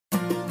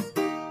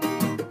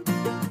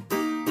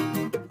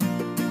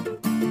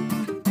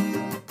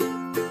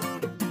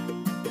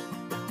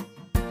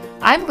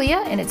I'm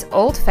Leah, and it's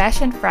Old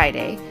Fashioned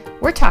Friday.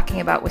 We're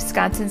talking about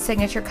Wisconsin's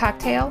signature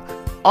cocktail,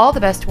 all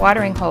the best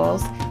watering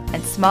holes,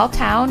 and small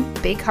town,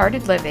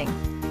 big-hearted living.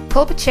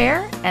 Pull up a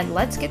chair and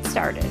let's get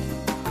started.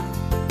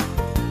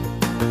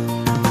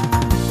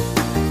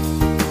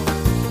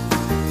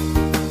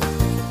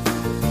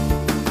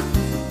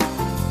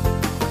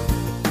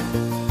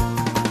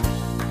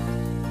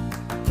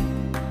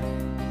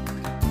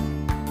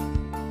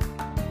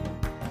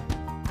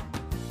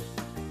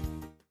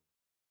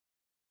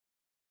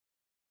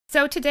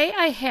 So today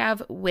I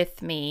have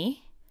with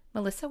me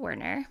Melissa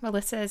Werner.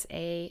 Melissa is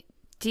a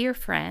dear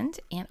friend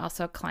and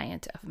also a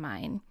client of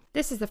mine.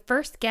 This is the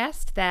first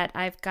guest that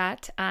I've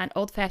got on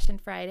Old Fashioned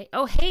Friday.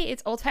 Oh, hey,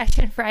 it's Old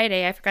Fashioned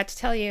Friday. I forgot to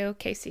tell you, in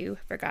case you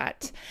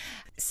forgot.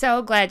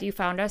 So glad you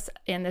found us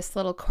in this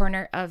little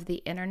corner of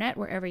the internet,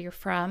 wherever you're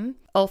from.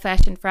 Old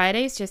Fashioned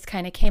Fridays just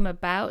kind of came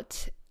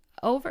about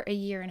over a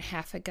year and a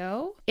half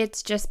ago.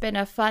 It's just been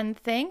a fun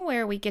thing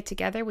where we get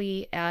together.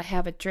 We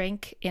have a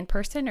drink in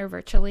person or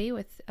virtually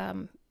with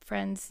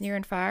friends near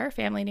and far,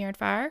 family near and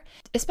far.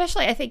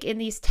 Especially, I think, in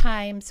these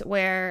times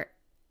where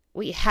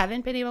we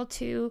haven't been able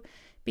to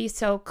be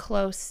so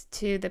close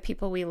to the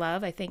people we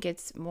love. I think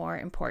it's more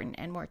important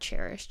and more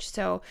cherished.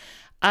 So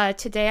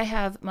today I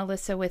have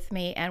Melissa with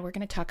me, and we're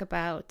going to talk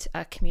about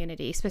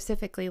community,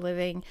 specifically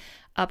living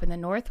up in the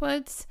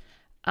Northwoods,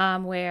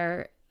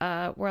 where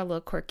we're a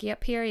little quirky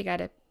up here. You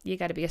gotta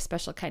be a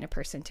special kind of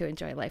person to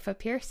enjoy life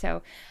up here.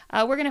 So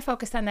we're gonna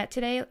focus on that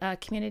today: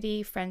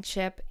 community,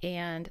 friendship,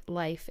 and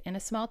life in a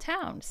small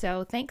town.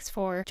 So thanks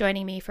for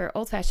joining me for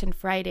Old Fashioned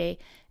Friday,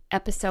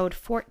 episode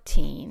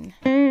 14.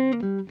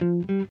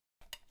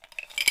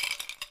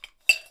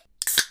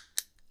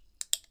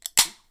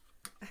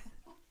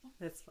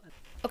 That's fun.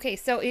 Okay,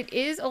 so it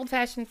is Old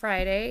Fashioned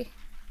Friday.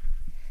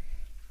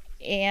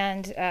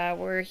 And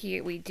we're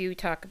here. We do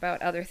talk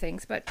about other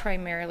things, but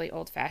primarily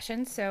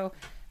old-fashioned. So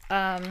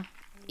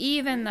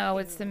even though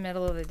it's the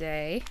middle of the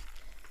day,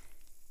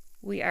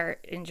 we are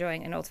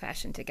enjoying an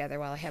old-fashioned together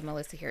while I have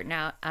Melissa here.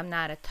 Now, I'm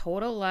not a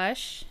total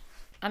lush.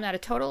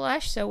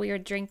 So we are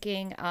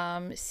drinking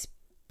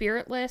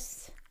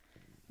Spiritless.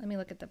 Let me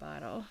look at the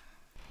bottle.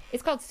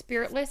 It's called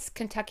Spiritless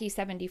Kentucky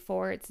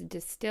 74. It's a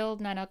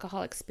distilled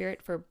non-alcoholic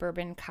spirit for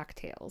bourbon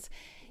cocktails.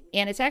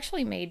 And it's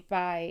actually made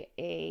by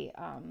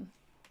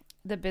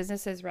the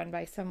business is run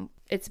by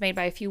it's made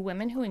by a few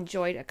women who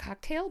enjoyed a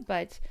cocktail,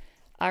 but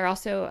are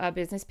also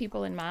business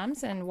people and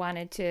moms and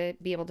wanted to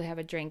be able to have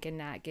a drink and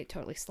not get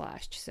totally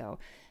sloshed. So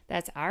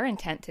that's our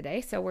intent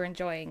today. So we're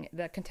enjoying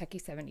the Kentucky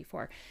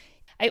 74.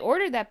 I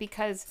ordered that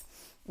because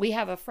we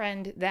have a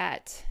friend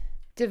that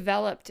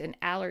developed an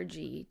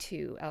allergy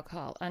to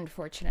alcohol.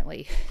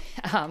 Unfortunately,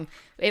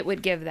 it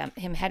would give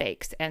him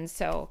headaches. And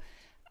so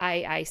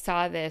I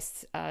saw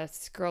this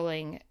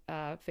scrolling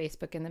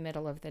Facebook in the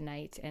middle of the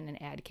night, and an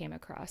ad came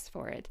across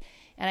for it.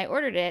 And I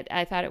ordered it.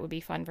 I thought it would be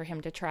fun for him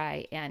to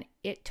try, and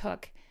it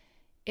took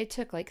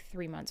like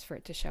 3 months for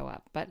it to show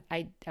up. But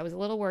I was a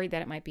little worried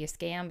that it might be a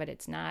scam, but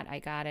it's not. I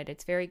got it.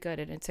 It's very good,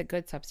 and it's a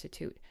good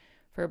substitute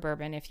for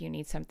bourbon if you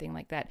need something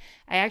like that.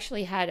 I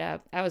actually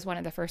I was one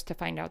of the first to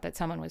find out that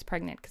someone was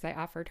pregnant because I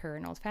offered her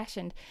an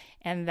old-fashioned,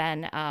 and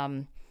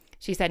then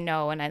she said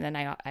no, and then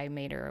I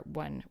made her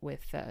one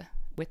with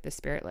the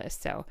Spiritless.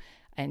 So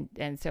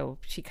and so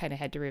she kind of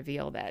had to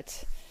reveal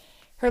that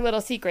her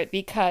little secret,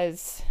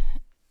 because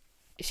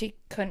she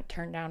couldn't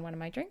turn down one of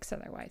my drinks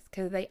otherwise,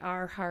 because they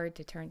are hard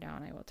to turn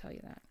down. I will tell you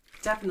that.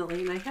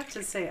 Definitely. And I have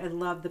to say, I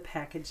love the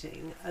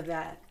packaging of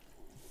that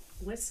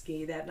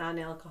whiskey, that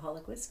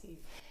non-alcoholic whiskey.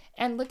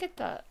 And look at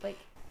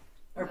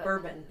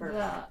bourbon.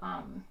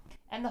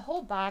 And the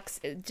whole box,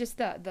 just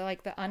the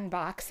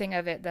unboxing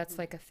of it, that's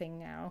like a thing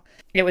now.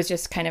 It was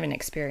just kind of an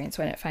experience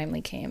when it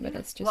finally came, but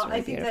it's just really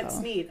I think beautiful. That's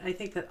neat. I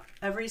think that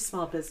every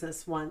small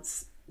business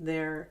wants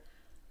their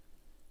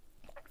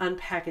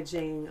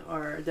unpackaging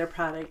or their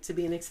product to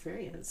be an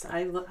experience.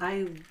 I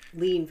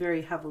lean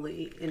very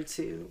heavily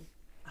into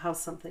how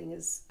something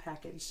is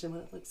packaged and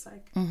what it looks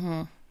like.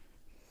 Mm-hmm.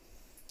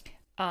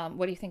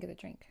 What do you think of the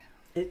drink?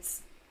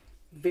 It's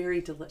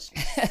very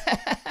delicious.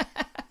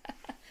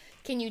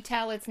 Can you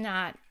tell it's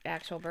not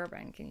actual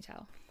bourbon? Can you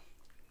tell?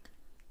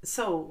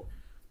 So,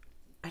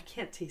 I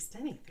can't taste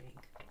anything.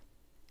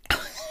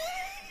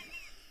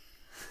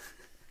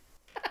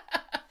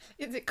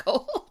 Is it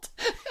cold?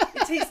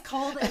 It tastes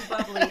cold and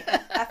bubbly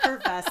and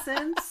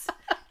effervescence.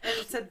 And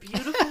it's a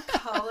beautiful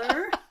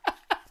color.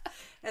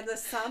 And the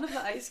sound of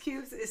the ice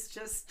cubes is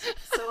just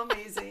so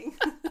amazing.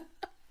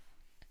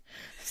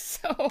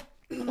 So,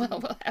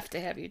 we'll have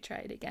to have you try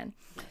it again.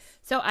 Yes.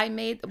 So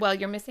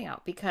you're missing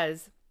out,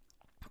 because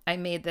I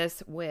made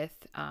this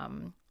with,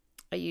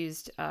 I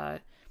used a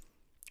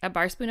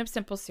bar spoon of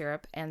simple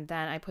syrup, and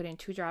then I put in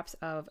 2 drops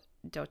of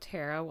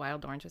doTERRA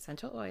wild orange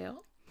essential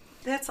oil.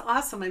 That's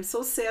awesome. I'm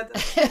so sad that I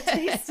can't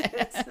taste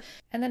it.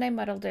 And then I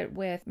muddled it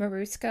with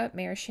Maruska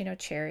maraschino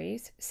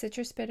cherries,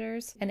 citrus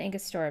bitters, and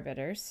Angostura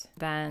bitters.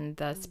 Then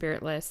the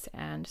Spiritless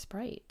and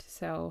Sprite.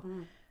 So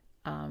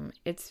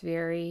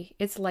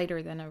it's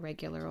lighter than a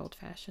regular old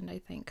fashioned, I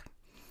think.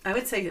 I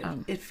would say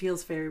it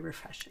feels very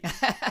refreshing.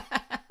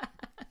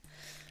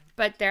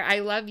 But I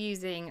love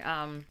using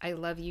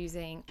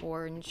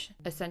orange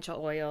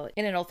essential oil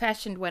in an old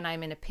fashioned when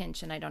I'm in a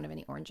pinch and I don't have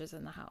any oranges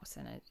in the house,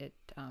 and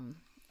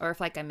or if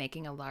like I'm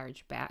making a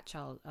large batch,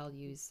 I'll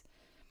use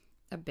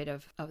a bit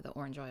of the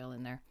orange oil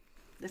in there.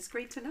 That's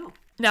great to know.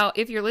 Now,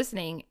 if you're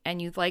listening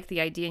and you like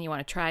the idea and you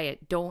want to try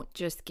it, don't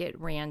get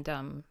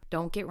random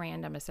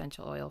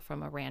essential oil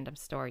from a random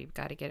store. You've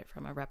got to get it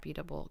from a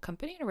reputable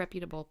company and a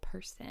reputable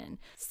person.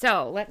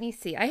 So let me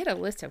see. I had a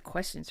list of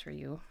questions for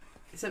you.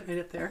 Is it right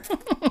up there?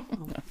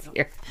 Oh, it's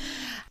here.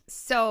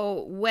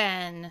 So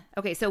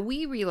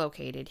we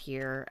relocated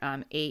here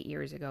 8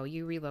 years ago.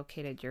 You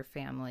relocated your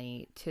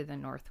family to the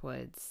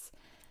Northwoods.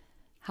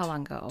 How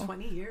long ago?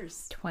 20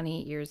 years.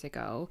 20 years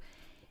ago.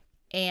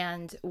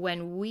 And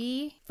when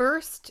we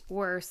first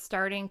were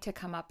starting to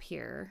come up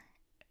here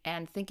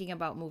and thinking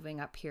about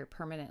moving up here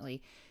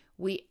permanently,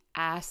 we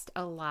asked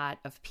a lot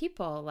of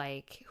people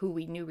like who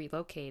we knew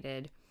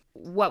relocated,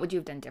 what would you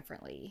have done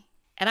differently?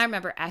 And I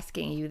remember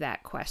asking you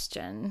that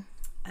question.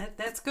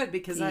 That's good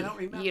because I don't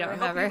remember. You don't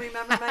remember? I hope you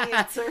remember my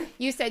answer.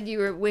 You said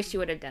you wish you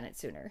would have done it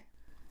sooner.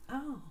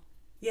 Oh,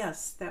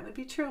 yes, that would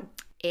be true.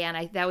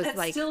 And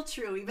that's still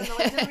true. Even though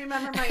I didn't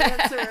remember my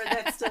answer,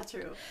 that's still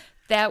true.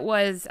 That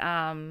was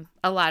a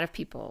lot of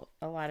people,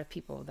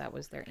 that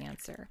was their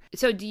answer.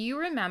 So do you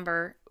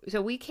remember,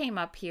 so we came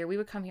up here, we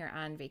would come here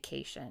on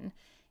vacation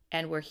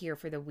and we're here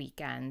for the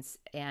weekends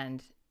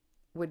and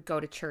would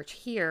go to church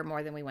here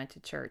more than we went to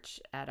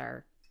church at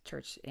our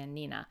church in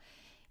Neenah.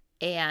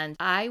 And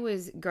I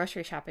was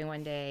grocery shopping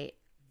one day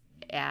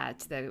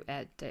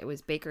it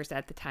was Baker's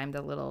at the time,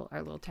 our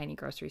little tiny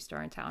grocery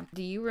store in town.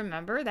 Do you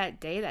remember that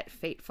day, that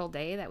fateful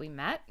day that we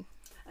met?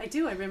 I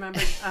do. I remember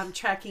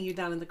tracking you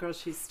down in the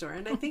grocery store,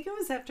 and I think it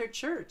was after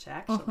church,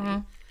 actually.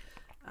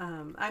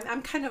 Mm-hmm.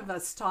 I'm kind of a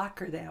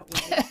stalker that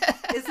way.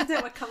 Isn't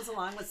that what comes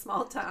along with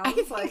small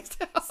towns? Like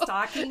so.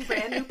 Stalking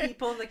brand new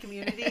people in the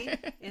community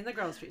in the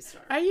grocery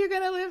store. Are you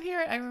going to live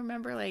here? I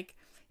remember like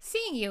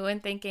seeing you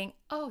and thinking,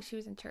 oh, she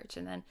was in church.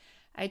 And then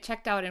I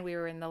checked out and we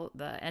were in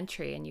the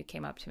entry and you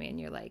came up to me and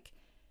you're like,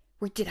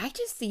 did I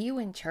just see you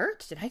in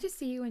church?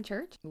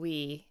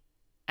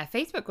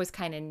 Facebook was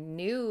kind of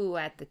new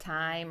at the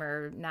time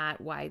or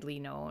not widely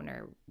known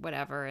or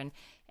whatever. And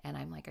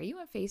I'm like, are you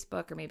on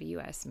Facebook? Or maybe you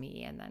asked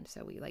me. And then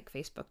so we like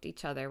Facebooked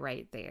each other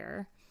right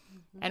there.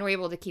 Mm-hmm. And we're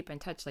able to keep in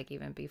touch like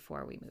even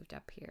before we moved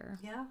up here.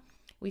 Yeah.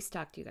 We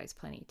stalked you guys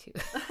plenty too.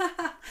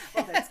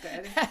 Well, that's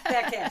good.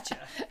 Back at you.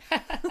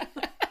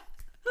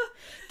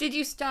 Did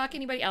you stalk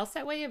anybody else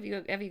that way? Have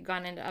you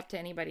gone up to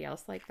anybody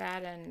else like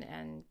that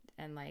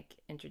and like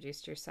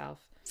introduced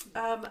yourself?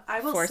 I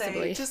will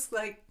forcibly? Say just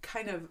like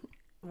kind of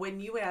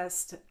when you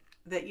asked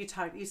that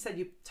you said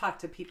you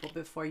talked to people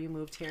before you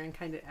moved here and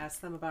kind of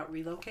asked them about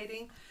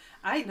relocating.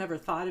 I never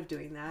thought of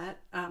doing that.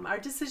 Our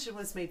decision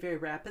was made very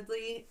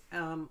rapidly,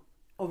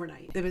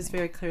 overnight. It was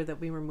very clear that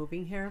we were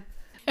moving here.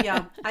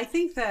 Yeah, I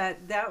think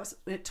that was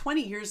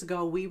 20 years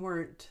ago. We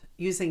weren't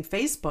using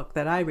Facebook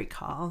that I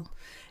recall.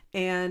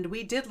 And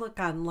we did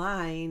look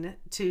online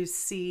to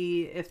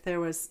see if there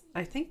was,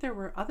 I think there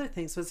were other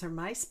things. Was there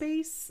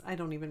MySpace? I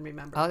don't even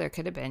remember. Oh, there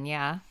could have been,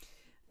 yeah.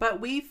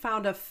 But we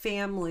found a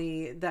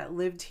family that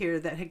lived here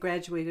that had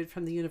graduated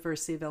from the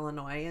University of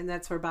Illinois. And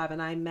that's where Bob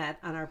and I met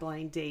on our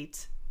blind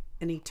date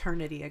an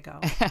eternity ago.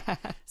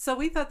 So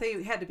we thought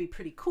they had to be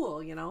pretty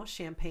cool,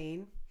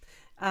 Champaign.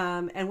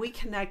 And we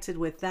connected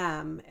with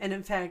them. And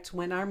in fact,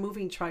 when our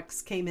moving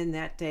trucks came in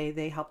that day,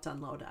 they helped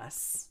unload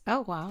us.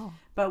 Oh, wow.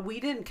 But we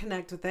didn't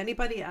connect with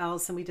anybody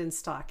else and we didn't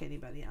stalk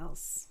anybody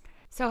else.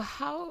 So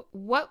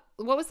what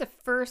was the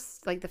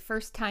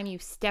first time you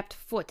stepped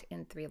foot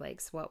in Three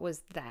Lakes? What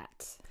was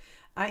that?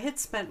 I had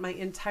spent my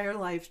entire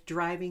life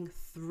driving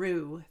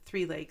through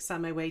Three Lakes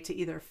on my way to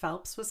either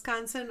Phelps,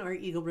 Wisconsin or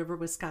Eagle River,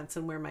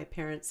 Wisconsin, where my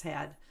parents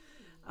had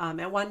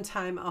at one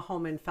time a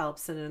home in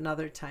Phelps and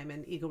another time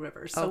in Eagle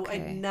River. So okay.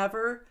 I'd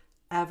never,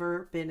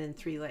 ever been in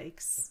Three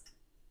Lakes.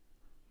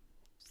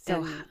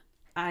 So and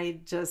I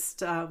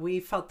just, we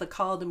felt the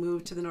call to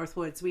move to the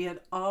Northwoods. We had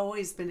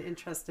always been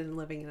interested in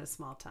living in a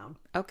small town.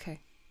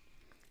 Okay.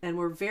 And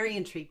we're very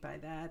intrigued by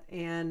that.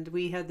 And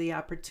we had the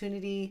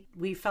opportunity,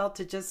 we felt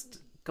to just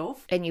go.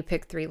 And you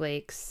picked Three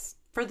Lakes.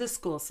 For the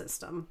school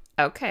system.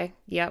 Okay.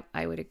 Yep.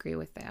 I would agree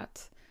with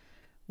that.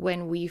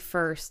 When we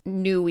first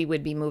knew we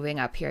would be moving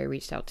up here, I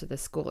reached out to the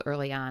school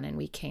early on and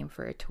we came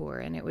for a tour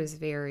and it was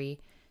very,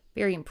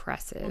 very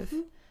impressive.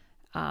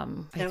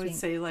 Mm-hmm. I would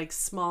say like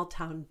small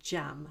town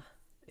gem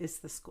is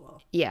the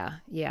school. Yeah.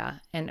 Yeah.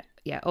 And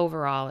yeah,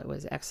 overall it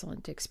was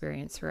excellent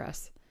experience for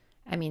us.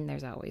 I mean,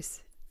 there's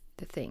always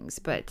the things,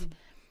 but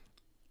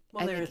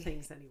well, there are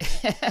things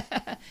anyway.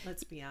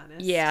 Let's be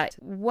honest. Yeah.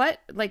 What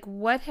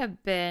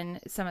have been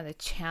some of the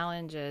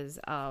challenges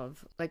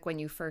of like when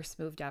you first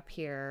moved up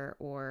here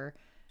or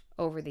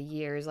over the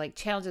years, like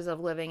challenges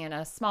of living in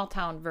a small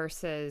town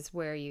versus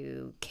where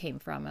you came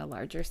from, a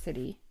larger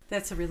city?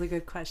 That's a really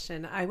good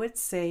question. I would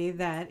say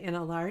that in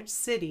a large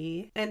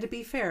city, and to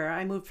be fair,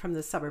 I moved from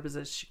the suburbs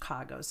of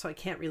Chicago, so I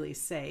can't really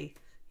say,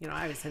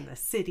 I was in the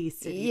city,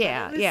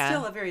 Yeah, but it was yeah.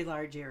 still a very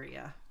large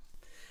area.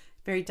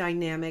 Very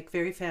dynamic,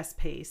 very fast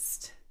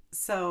paced.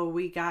 So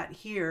we got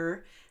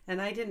here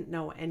and I didn't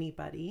know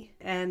anybody.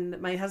 And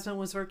my husband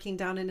was working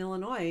down in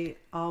Illinois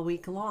all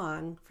week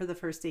long for the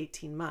first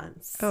 18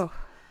 months. Oh.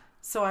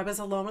 So I was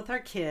alone with our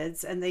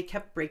kids and they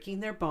kept breaking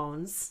their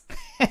bones.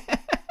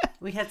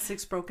 We had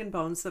 6 broken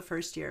bones the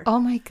first year. Oh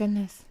my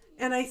goodness.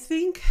 And I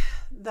think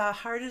the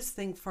hardest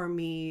thing for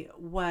me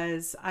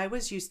was I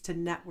was used to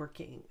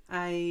networking.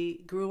 I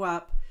grew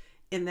up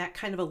in that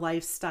kind of a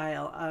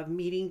lifestyle of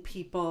meeting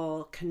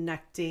people,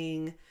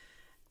 connecting.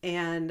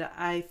 And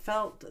I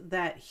felt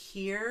that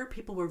here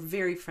people were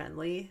very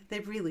friendly. They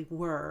really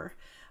were.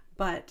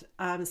 But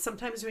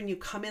sometimes when you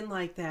come in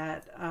like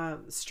that,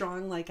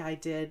 strong like I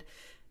did,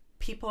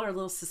 people are a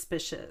little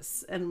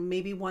suspicious and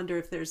maybe wonder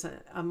if there's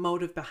a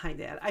motive behind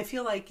that. I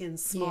feel like in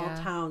small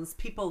towns,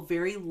 people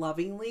very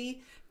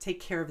lovingly take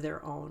care of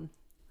their own.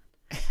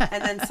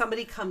 And then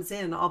somebody comes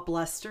in all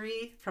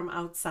blustery from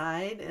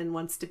outside and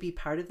wants to be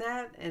part of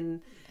that.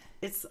 And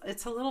it's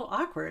a little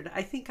awkward.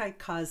 I think I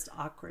caused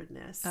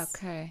awkwardness.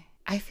 Okay.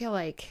 I feel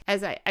like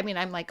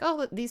I'm like,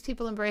 oh, these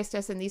people embraced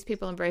us and these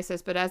people embraced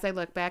us. But as I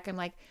look back, I'm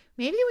like,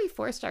 maybe we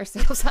forced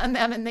ourselves on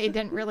them and maybe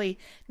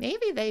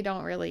they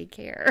don't really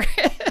care.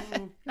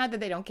 Not that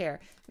they don't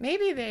care.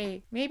 Maybe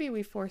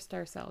we forced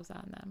ourselves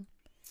on them.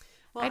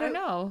 Well, I don't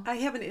know. I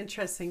have an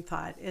interesting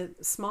thought.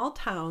 Small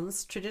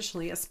towns,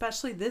 traditionally,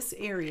 especially this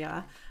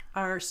area,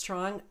 are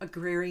strong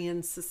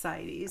agrarian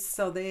societies.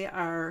 So they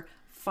are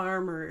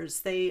farmers.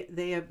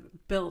 They have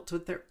built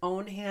with their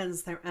own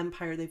hands their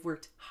empire. They've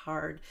worked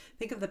hard.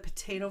 Think of the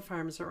potato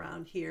farms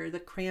around here, the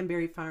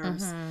cranberry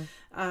farms.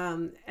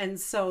 And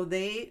so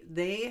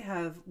they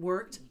have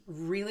worked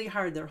really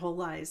hard their whole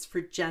lives for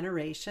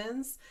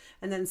generations.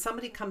 And then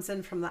somebody comes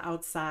in from the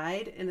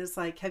outside and is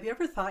like, have you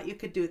ever thought you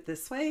could do it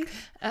this way? You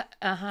know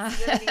what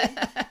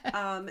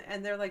I mean?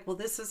 And they're like, well,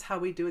 this is how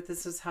we do it.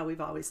 This is how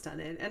we've always done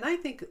it. And I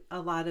think a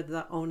lot of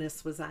the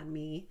onus was on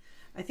me.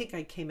 I think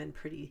I came in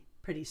pretty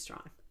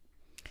strong.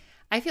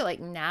 I feel like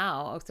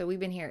now, so we've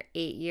been here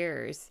 8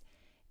 years,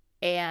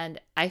 and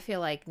I feel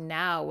like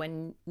now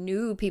when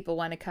new people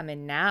want to come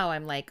in now,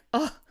 I'm like,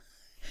 oh,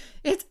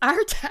 it's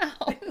our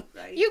town.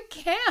 Right. You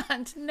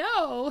can't.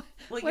 No.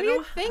 Well, what are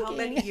you thinking? How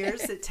many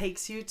years it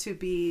takes you to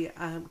be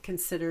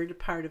considered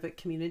part of a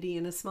community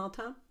in a small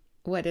town?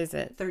 What is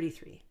it?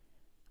 33.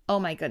 Oh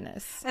my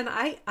goodness. And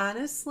I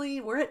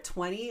honestly, we're at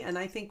 20 and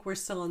I think we're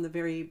still in the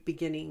very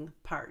beginning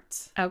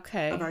part of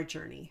our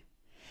journey.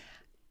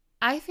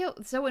 I feel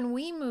so when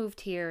we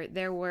moved here,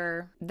 there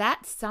were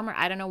that summer,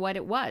 I don't know what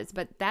it was,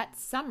 but that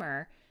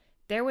summer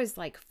there was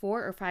like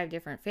 4 or 5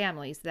 different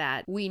families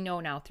that we know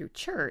now through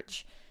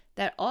church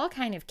that all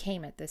kind of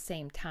came at the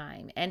same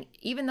time. And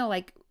even though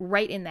like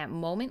right in that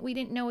moment we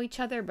didn't know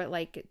each other, but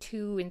like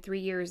 2 and 3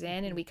 years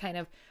in and we kind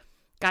of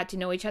got to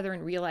know each other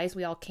and realized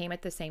we all came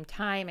at the same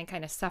time and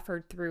kind of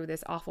suffered through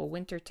this awful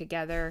winter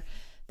together.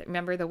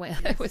 Remember the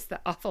winter? It was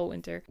the awful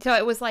winter. So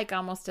it was like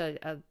almost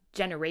a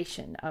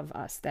generation of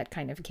us that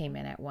kind of came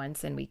in at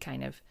once, and we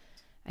kind of,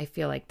 I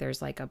feel like there's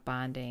like a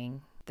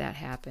bonding that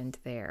happened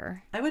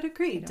there. I would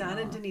agree. Don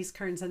and Denise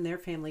Kearns and their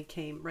family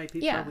came right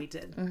before we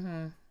did.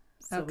 Mm-hmm.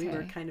 So we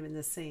were kind of in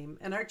the same,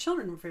 and our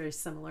children were very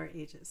similar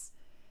ages.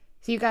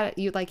 So you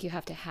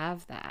have to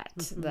have that,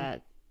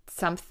 that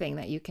something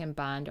that you can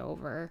bond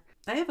over.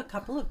 I have a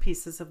couple of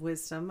pieces of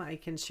wisdom I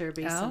can share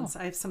based on.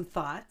 I have some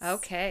thoughts.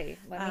 Okay,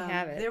 let me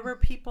have it. There were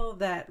people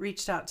that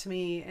reached out to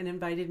me and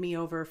invited me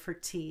over for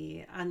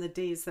tea on the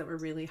days that were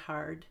really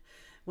hard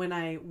when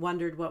I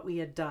wondered what we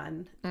had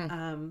done.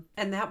 And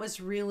that was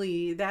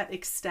really, that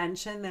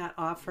extension, that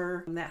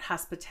offer, that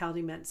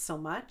hospitality meant so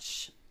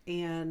much.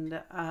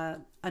 And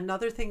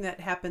another thing that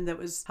happened that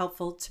was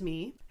helpful to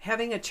me,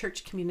 having a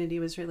church community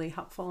was really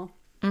helpful.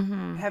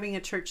 Having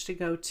a church to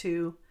go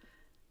to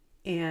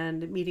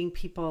and meeting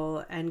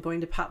people and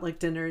going to potluck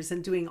dinners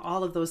and doing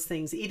all of those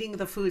things, eating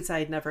the foods I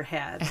had never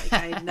had. Like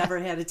I had never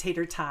had a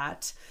tater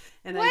tot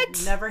and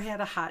I'd never had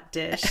a hot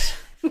dish.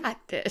 Hot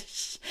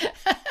dish.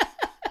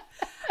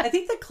 I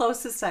think the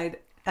closest I'd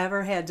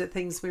ever had to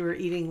things we were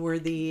eating were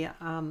the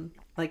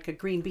like a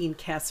green bean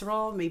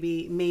casserole,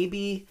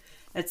 maybe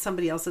at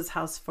somebody else's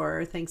house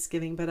for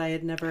Thanksgiving, but I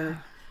had never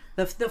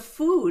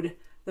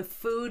the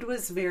food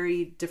was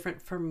very different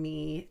for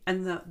me,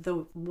 and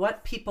the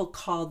what people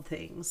called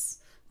things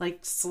like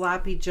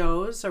sloppy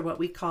joes or what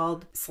we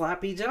called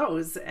sloppy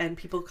joes, and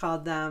people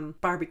called them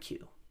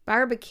barbecue.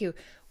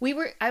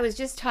 I was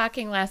just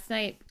talking last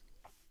night,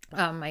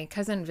 my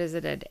cousin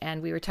visited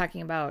and we were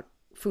talking about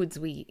foods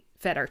we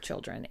fed our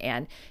children,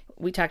 and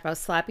we talked about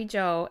sloppy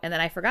joe, and then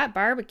I forgot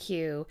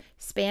barbecue,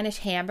 Spanish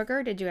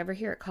hamburger. Did you ever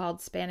hear it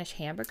called Spanish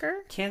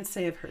hamburger? Can't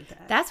say I've heard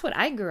that. That's what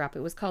I grew up.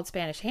 It was called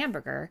Spanish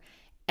hamburger.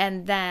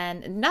 And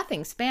then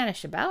nothing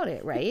Spanish about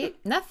it, right?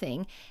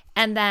 Nothing.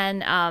 And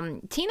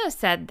then Tina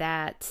said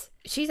that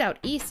she's out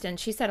east and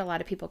she said a lot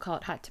of people call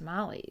it hot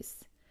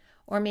tamales.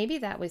 Or maybe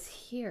that was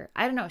here.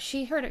 I don't know.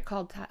 She heard it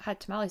called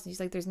hot tamales and she's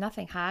like, there's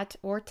nothing hot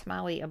or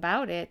tamale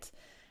about it.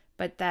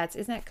 But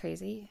isn't that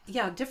crazy?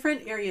 Yeah,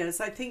 different areas.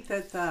 I think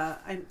that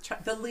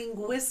the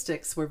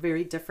linguistics were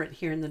very different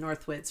here in the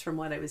Northwoods from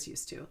what I was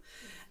used to.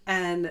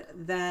 And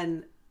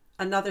then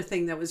another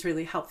thing that was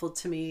really helpful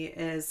to me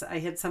is I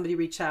had somebody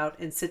reach out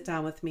and sit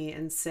down with me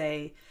and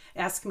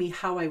ask me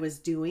how I was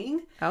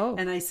doing. Oh.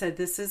 And I said,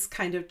 this is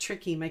kind of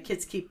tricky. My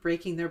kids keep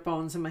breaking their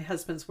bones and my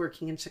husband's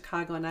working in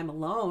Chicago and I'm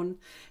alone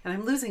and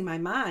I'm losing my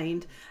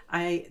mind.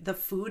 The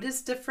food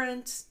is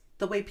different.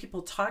 The way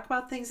people talk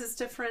about things is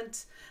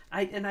different.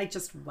 I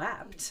just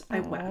wept. I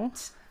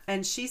wept.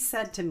 And she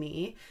said to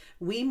me,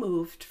 we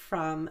moved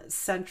from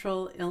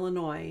central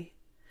Illinois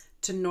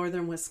to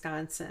northern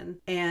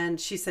Wisconsin.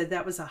 And she said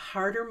that was a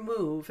harder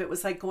move. It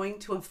was like going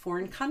to a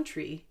foreign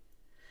country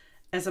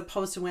as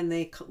opposed to when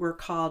they were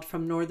called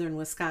from northern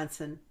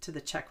Wisconsin to the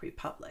Czech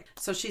Republic.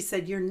 So she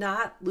said, you're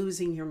not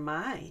losing your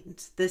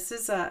mind. This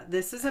is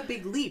a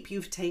big leap.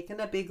 You've taken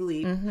a big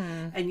leap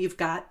and you've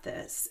got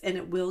this and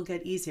it will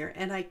get easier.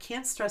 And I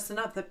can't stress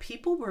enough that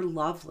people were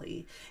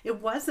lovely.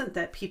 It wasn't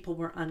that people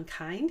were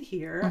unkind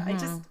here.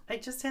 I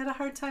just had a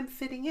hard time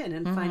fitting in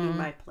and finding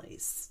my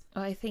place.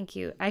 Oh, I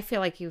feel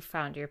like you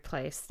found your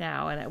place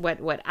now. And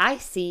what I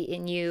see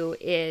in you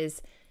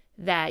is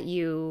that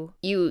you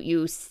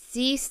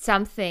see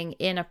something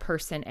in a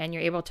person and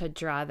you're able to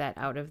draw that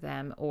out of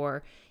them,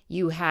 or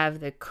you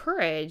have the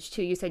courage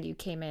to, you said you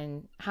came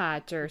in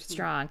hot or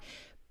strong,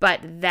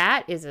 but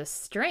that is a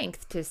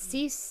strength to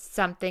see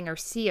something or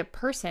see a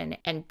person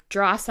and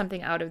draw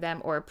something out of them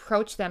or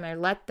approach them or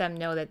let them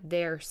know that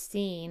they're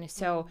seen.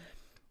 So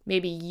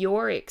maybe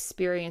your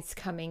experience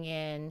coming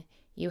in,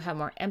 you have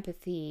more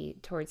empathy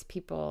towards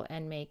people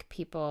and make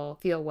people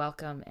feel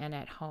welcome and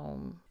at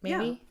home.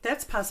 Maybe? Yeah,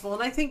 that's possible.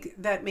 And I think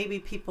that maybe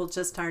people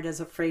just aren't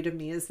as afraid of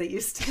me as they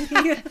used to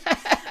be,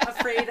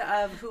 afraid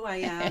of who I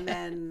am.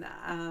 And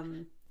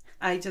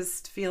I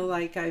just feel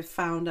like I've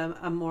found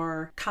a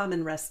more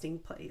common resting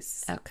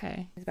place.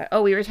 Okay.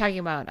 Oh, we were talking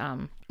about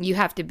you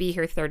have to be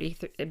here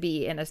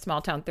be in a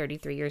small town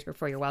 33 years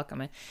before you're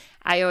welcome. And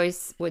I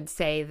always would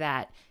say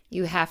that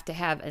you have to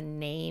have a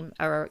name,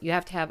 or you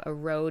have to have a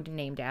road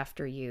named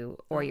after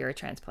you, or you're a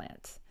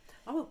transplant.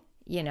 Oh.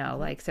 You know,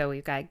 like, so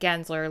we've got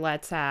Gensler,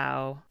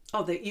 Letzow.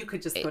 Oh, you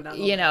could just go down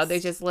the list. Know,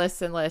 there's just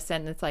lists and lists,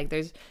 and it's like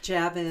there's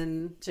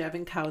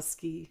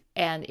Javinkowski.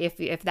 And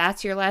if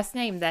that's your last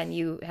name, then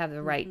you have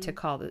the right to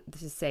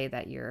say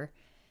that you're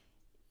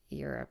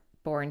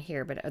born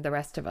here, but the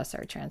rest of us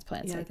are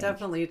transplants. Yeah, I think.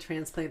 Definitely a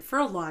transplant for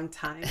a long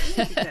time. I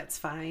think that's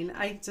fine.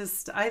 I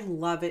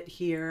love it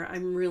here.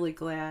 I'm really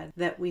glad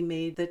that we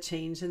made the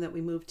change and that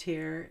we moved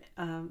here.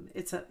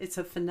 It's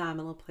a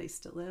phenomenal place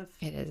to live.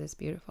 It is. It's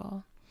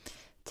beautiful.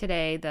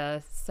 Today,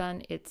 the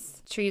sun,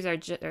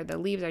 the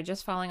leaves are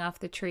just falling off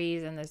the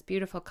trees, and this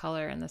beautiful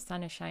color, and the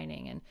sun is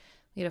shining, and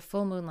we had a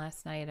full moon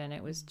last night, and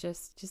it was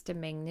just a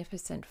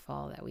magnificent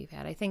fall that we've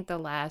had. I think I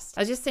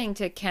was just saying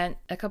to Kent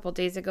a couple of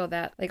days ago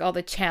that like all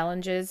the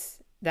challenges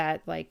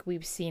that like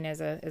we've seen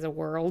as a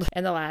world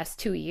in the last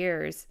 2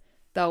 years,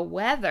 the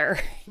weather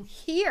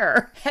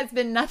here has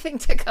been nothing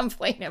to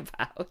complain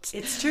about.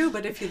 It's true,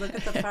 but if you look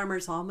at the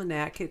Farmer's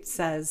Almanac, it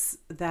says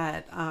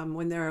that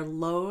when there are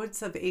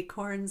loads of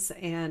acorns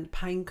and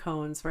pine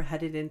cones, we're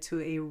headed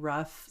into a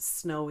rough,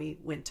 snowy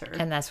winter.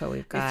 And that's what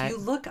we've got. If you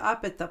look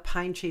up at the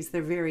pine trees,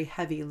 they're very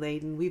heavy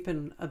laden. We've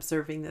been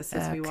observing this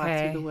as we walk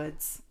through the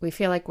woods. We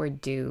feel like we're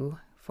due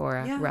for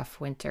a rough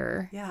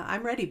winter. Yeah,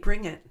 I'm ready.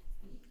 Bring it.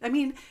 I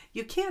mean,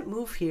 you can't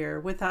move here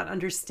without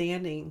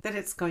understanding that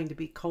it's going to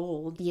be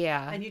cold.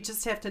 Yeah. And you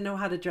just have to know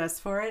how to dress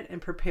for it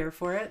and prepare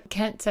for it.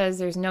 Kent says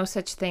there's no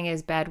such thing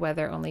as bad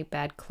weather, only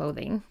bad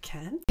clothing.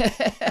 Kent,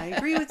 I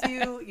agree with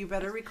you. You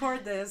better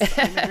record this.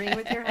 I'm agreeing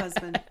with your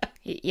husband.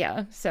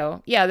 Yeah.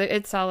 So, yeah,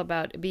 it's all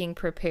about being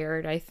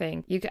prepared, I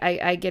think.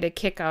 I get a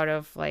kick out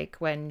of, like,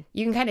 when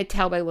you can kind of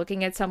tell by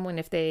looking at someone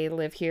if they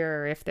live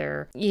here or if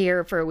they're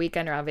here for a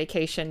weekend or on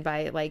vacation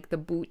by, like, the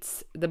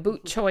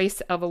boot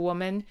choice of a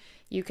woman.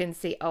 You can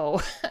see,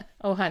 oh,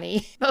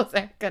 honey, those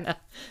aren't gonna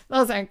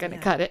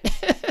cut it.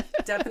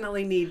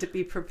 Definitely need to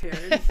be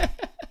prepared.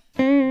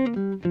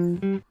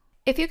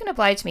 If you can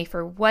oblige me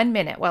for 1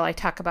 minute while I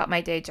talk about my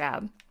day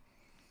job.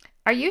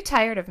 Are you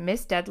tired of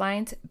missed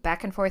deadlines,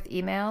 back and forth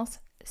emails,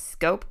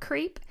 scope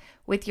creep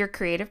with your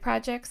creative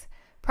projects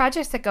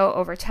that go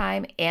over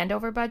time and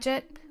over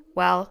budget?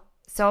 Well,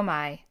 so am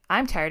I.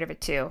 I'm tired of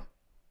it too.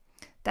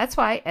 That's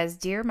why, as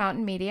Deer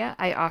Mountain Media,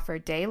 I offer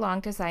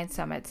day-long design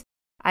summits.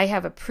 I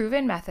have a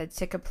proven method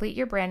to complete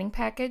your branding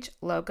package,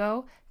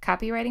 logo,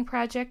 copywriting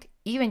project,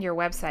 even your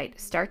website,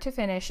 start to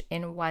finish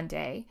in 1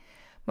 day.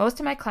 Most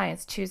of my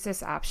clients choose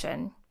this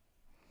option.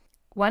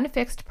 One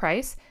fixed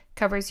price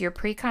covers your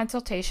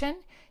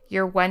pre-consultation,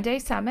 your 1-day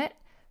summit.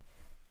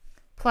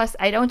 Plus,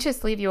 I don't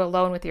just leave you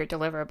alone with your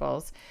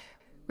deliverables.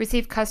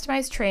 Receive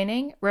customized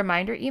training,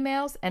 reminder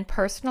emails, and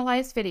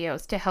personalized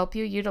videos to help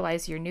you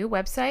utilize your new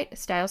website,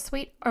 style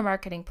suite, or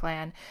marketing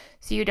plan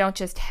so you don't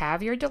just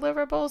have your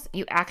deliverables,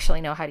 you actually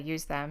know how to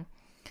use them.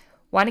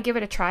 Want to give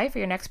it a try for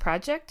your next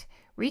project?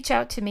 Reach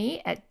out to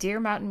me at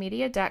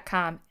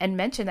deermountainmedia.com and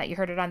mention that you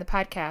heard it on the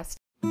podcast.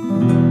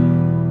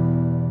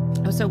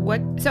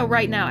 So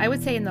right now, I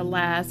would say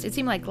it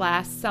seemed like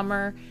last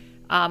summer,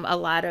 a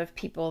lot of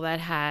people that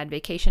had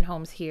vacation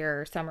homes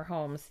here, summer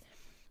homes,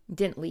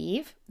 didn't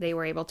leave. They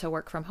were able to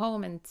work from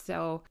home, and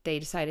so they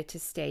decided to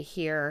stay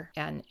here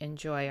and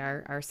enjoy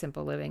our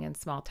simple living in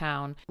small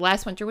town.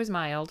 Last winter was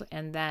mild,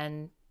 and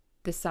then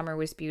this summer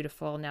was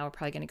beautiful. Now we're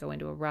probably going to go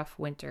into a rough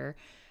winter.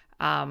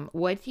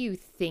 What do you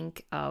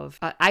think of?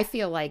 I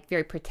feel like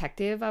very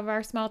protective of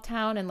our small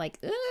town, and like,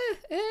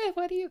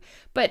 what do you?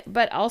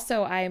 But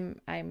also,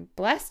 I'm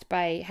blessed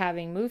by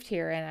having moved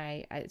here,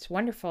 and it's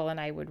wonderful, and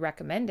I would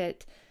recommend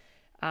it.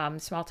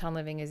 Small town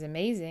living is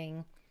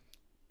amazing.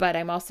 But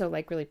I'm also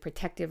like really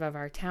protective of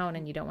our town,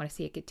 and you don't want to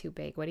see it get too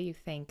big. What do you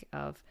think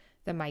of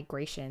the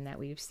migration that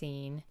we've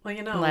seen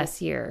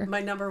last year? My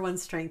number one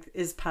strength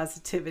is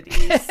positivity.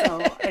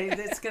 So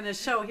it's going to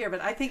show here, but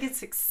I think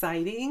it's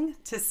exciting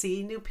to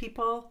see new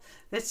people.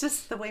 It's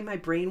just the way my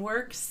brain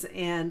works,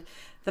 and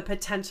the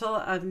potential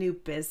of new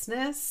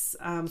business,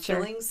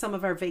 filling some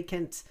of our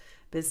vacant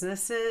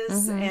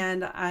businesses.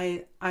 And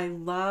I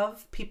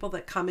love people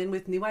that come in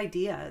with new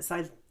ideas.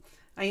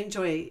 I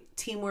enjoy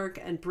teamwork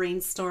and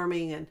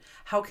brainstorming and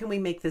how can we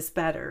make this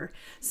better.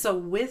 So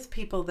with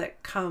people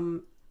that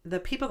come, the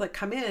people that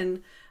come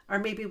in are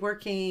maybe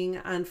working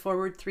on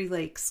Forward Three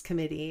Lakes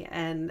Committee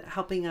and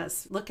helping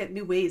us look at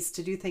new ways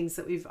to do things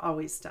that we've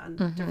always done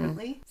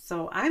differently.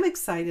 So I'm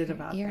excited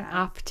about You're that. An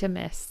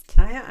optimist.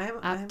 I'm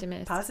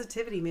optimist.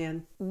 Positivity,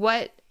 man.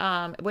 What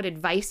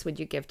advice would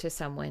you give to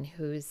someone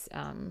who's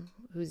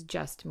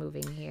just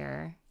moving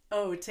here?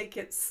 Oh, take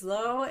it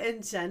slow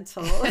and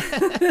gentle.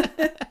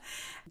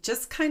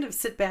 Just kind of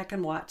sit back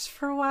and watch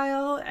for a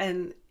while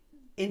and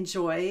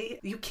enjoy.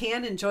 You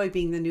can enjoy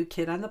being the new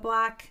kid on the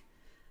block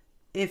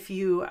if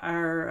you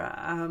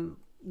are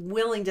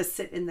willing to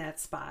sit in that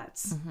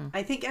spot.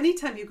 I think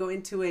anytime you go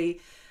into a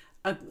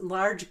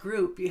large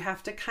group, you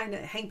have to kind of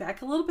hang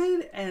back a little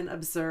bit and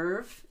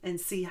observe and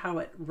see how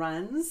it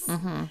runs,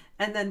 and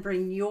then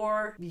bring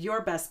your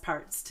best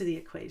parts to the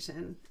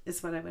equation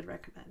is what I would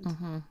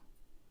recommend.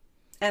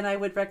 And I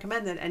would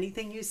recommend that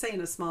anything you say in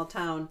a small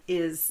town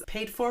is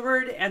paid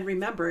forward and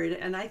remembered.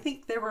 And I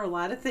think there were a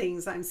lot of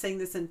things, I'm saying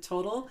this in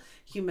total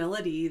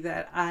humility,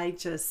 that I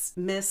just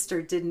missed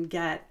or didn't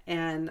get.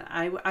 And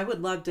I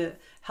would love to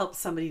help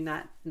somebody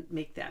not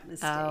make that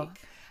mistake.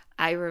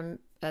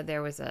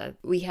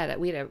 We had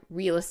a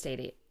real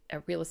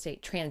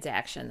estate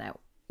transaction that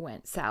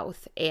went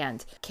south,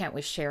 and Kent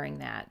was sharing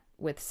that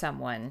with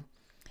someone.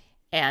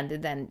 And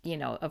then,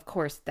 of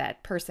course,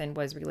 that person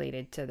was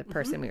related to the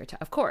person we were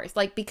talking. Of course,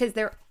 because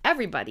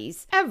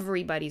everybody's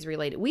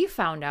related. We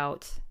found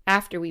out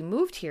after we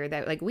moved here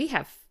that we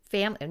have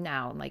family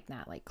now,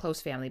 not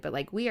close family,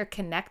 but we are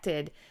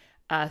connected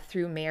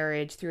through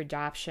marriage, through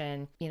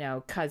adoption.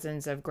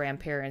 Cousins of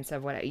grandparents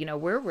of what.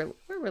 We're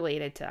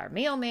related to our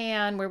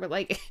mailman.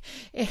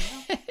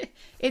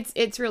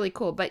 It's really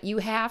cool. But you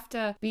have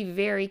to be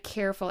very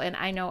careful, and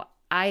I know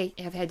I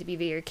have had to be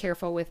very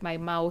careful with my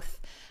mouth.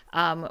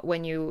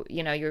 When you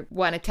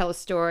want to tell a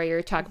story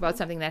or talk about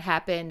something that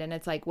happened, and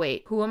it's like,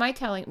 wait, who am I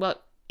telling?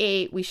 Well,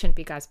 we shouldn't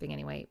be gossiping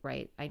anyway,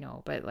 right? I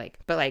know, but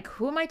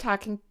who am I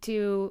talking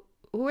to?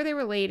 Who are they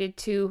related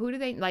to? Who do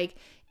they like?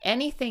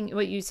 Anything,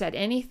 what you said,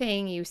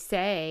 anything you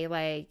say,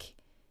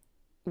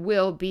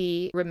 will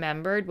be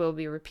remembered, will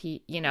be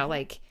repeat,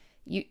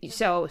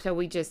 so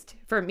we just,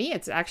 for me,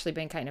 it's actually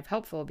been kind of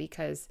helpful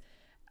because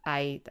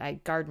I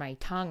guard my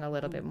tongue a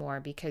little bit more,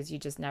 because you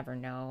just never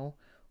know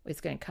it's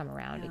going to come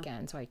around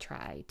again. So I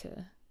try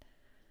to.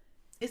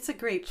 It's a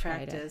great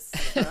practice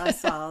for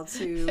us all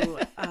to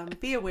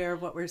be aware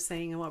of what we're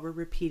saying and what we're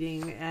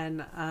repeating.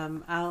 And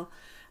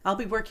I'll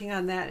be working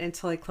on that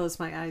until I close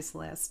my eyes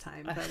last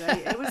time. But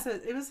it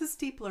was a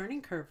steep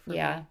learning curve for me.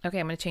 Okay,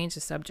 I'm going to change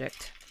the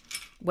subject.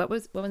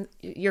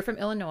 You're from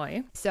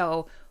Illinois.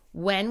 So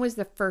when was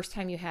the first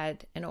time you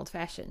had an old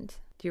fashioned?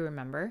 Do you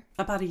remember?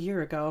 About a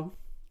year ago.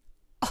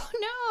 Oh,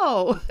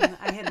 no.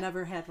 I had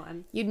never had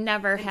one. You'd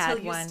never had one?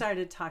 Until you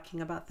started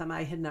talking about them,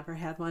 I had never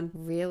had one.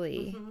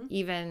 Really?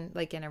 Even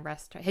in a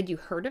restaurant? Had you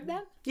heard of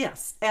them?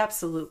 Yes,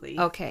 absolutely.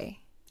 Okay.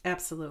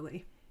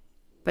 Absolutely.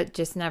 But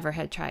just never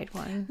had tried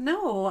one?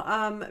 No.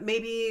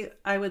 Maybe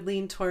I would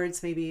lean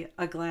towards maybe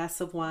a glass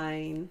of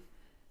wine.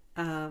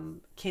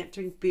 Can't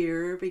drink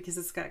beer because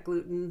it's got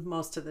gluten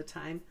most of the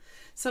time.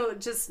 So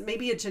just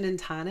maybe a gin and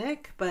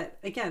tonic. But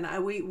again, I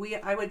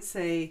would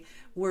say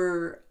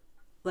we're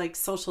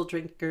social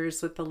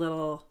drinkers with the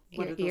little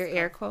your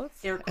air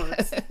quotes. Air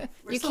quotes.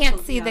 You can't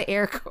see the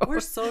air quotes. We're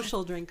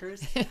social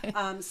drinkers.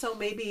 So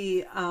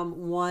maybe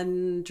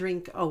one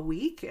drink a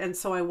week, and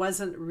so I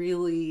wasn't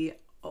really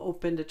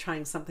open to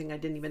trying something I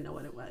didn't even know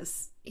what it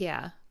was.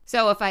 Yeah.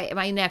 So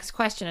my next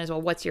question is,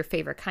 well, what's your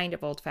favorite kind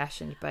of old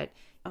fashioned? But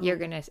I know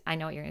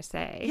what you're gonna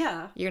say.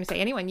 Yeah. You're gonna say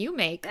anyone you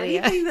make.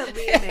 Anything that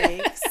Leah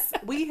makes.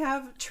 We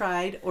have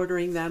tried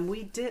ordering them.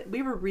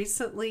 We were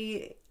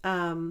recently.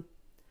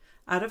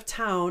 out of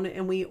town,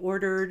 and we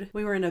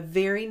were in a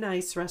very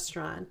nice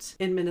restaurant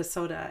in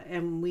Minnesota,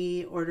 and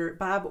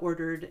Bob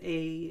ordered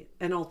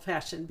an old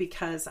fashioned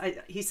because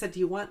he said, do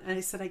you want, and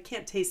I said, I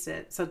can't taste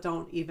it, so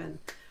don't even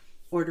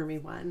order me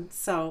one.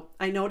 So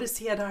I noticed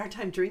he had a hard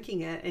time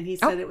drinking it, and he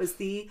said it was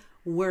the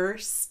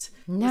worst.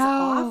 It was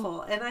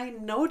awful. And I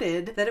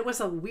noted that it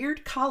was a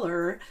weird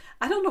color.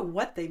 I don't know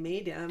what they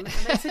made him.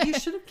 And I said, you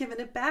should have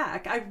given it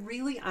back. I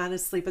really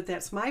honestly, but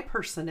that's my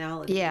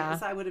personality. Yeah.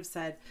 As I would have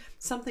said,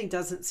 something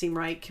doesn't seem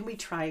right. Can we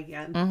try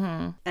again?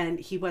 Mm-hmm. And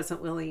he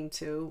wasn't willing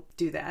to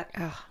do that.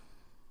 Ugh.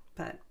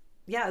 But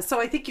yeah, so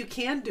I think you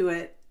can do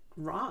it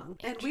wrong.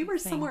 And we were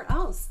somewhere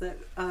else that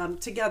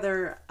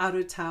together out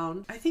of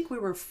town. I think we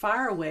were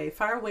far away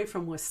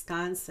from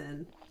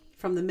Wisconsin,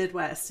 from the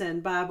Midwest,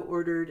 and Bob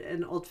ordered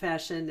an old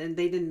fashioned and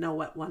they didn't know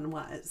what one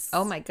was.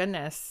 Oh my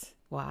goodness.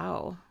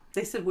 Wow.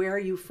 They said, where are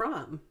you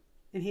from?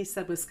 And he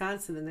said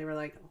Wisconsin, and they were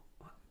like,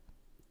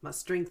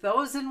 must drink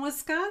those in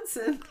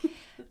Wisconsin.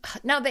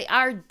 Now, they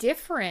are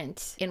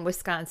different in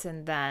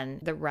Wisconsin than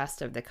the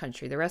rest of the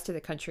country. The rest of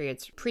the country,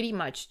 it's pretty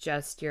much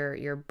just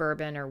your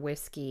bourbon or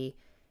whiskey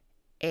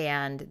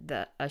and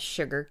a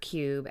sugar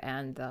cube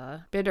and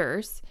the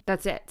bitters.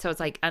 That's it. So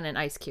it's like on an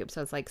ice cube.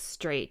 So it's like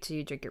straight. So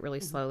you drink it really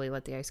slowly,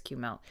 let the ice cube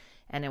melt.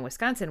 And in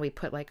Wisconsin, we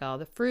put like all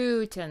the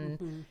fruit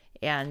and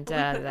We put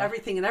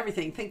everything in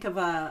everything. Think of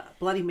a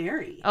Bloody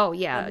Mary. Oh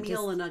yeah, a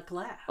meal in a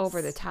glass.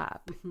 Over the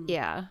top.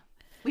 Yeah.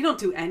 We don't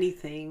do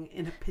anything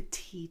in a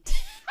petite,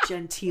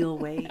 genteel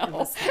way in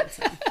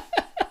Wisconsin.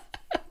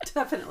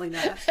 Definitely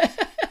not.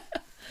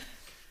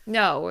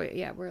 No,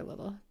 we're a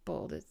little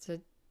bold. It's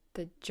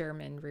the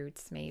German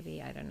roots,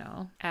 maybe. I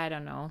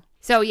don't know.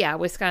 So yeah,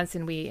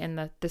 Wisconsin, we in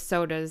the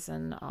sodas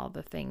and all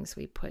the things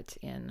we put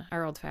in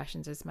our old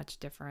fashions is much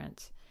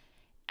different.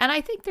 And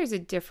I think there's a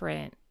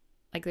different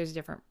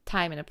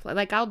time and a place.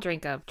 Like I'll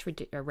drink a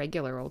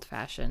regular old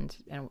fashioned,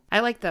 and I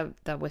like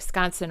the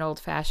Wisconsin old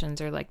fashions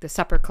or like the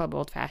supper club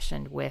old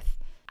fashioned with,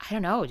 I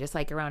don't know, just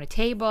like around a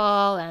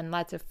table and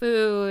lots of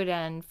food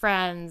and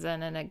friends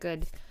and in a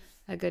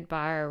good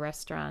bar or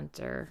restaurant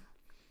or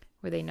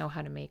where they know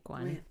how to make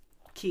one. Right.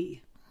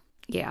 Key.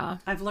 Yeah.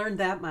 I've learned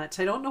that much.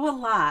 I don't know a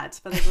lot,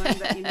 but I've learned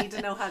that you need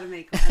to know how to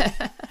make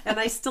one. And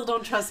I still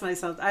don't trust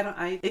myself.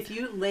 If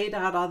you laid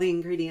out all the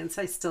ingredients,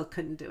 I still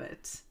couldn't do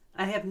it.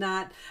 I have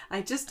not.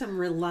 I just am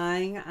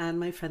relying on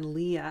my friend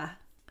Leah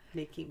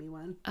making me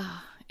one.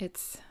 Oh,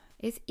 it's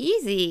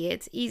easy.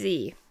 It's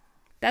easy.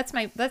 That's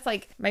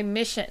like my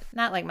mission.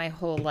 Not like my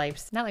whole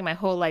life's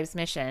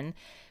mission,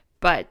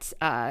 but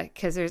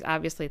because there's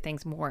obviously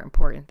things more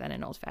important than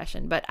an old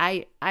fashioned. But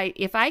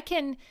if I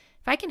can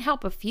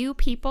help a few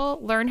people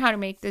learn how to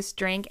make this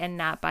drink and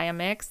not buy a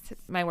mixed,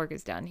 my work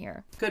is done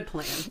here. Good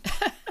plan.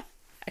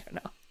 I don't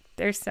know.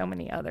 There's so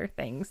many other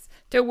things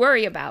to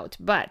worry about,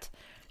 but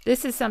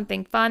this is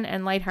something fun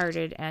and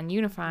lighthearted and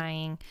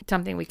unifying,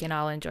 something we can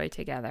all enjoy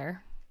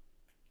together.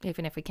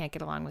 Even if we can't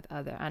get along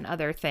on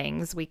other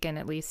things, we can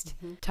at least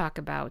talk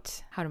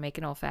about how to make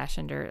an old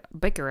fashioned or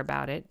bicker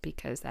about it,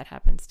 because that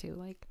happens too.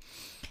 Like,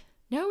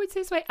 no, it's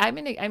this way. I'm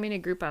in a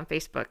group on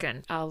Facebook,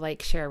 and I'll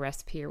like share a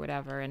recipe or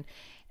whatever,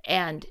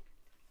 and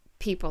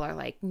people are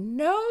like,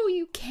 no,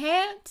 you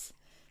can't.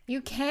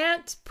 You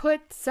can't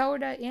put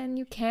soda in.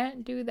 You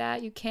can't do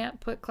that. You can't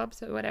put club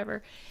soda,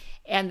 whatever.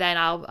 And then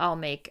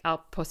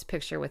I'll post a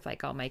picture with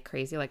like all my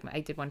crazy, like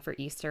I did one for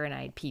Easter and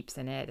I had peeps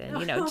in it, and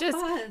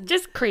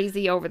just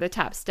crazy over the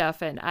top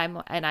stuff. And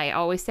I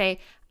always say,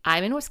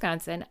 I'm in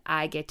Wisconsin.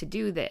 I get to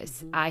do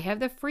this. I have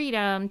the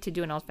freedom to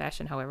do an old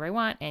fashioned however I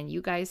want, and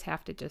you guys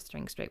have to just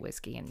drink straight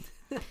whiskey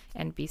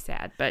and be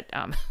sad. But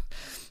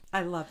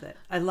I love it.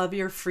 I love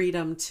your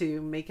freedom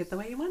to make it the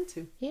way you want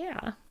to.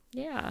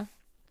 Yeah.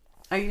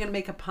 Are you gonna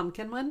make a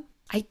pumpkin one?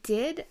 I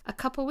did a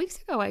couple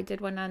weeks ago. I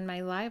did one on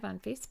my live on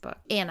Facebook,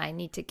 and I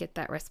need to get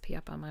that recipe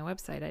up on my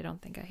website. I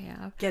don't think I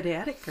have. Get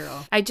at it,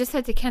 girl. I just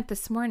said to Kent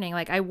this morning,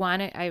 like I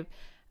want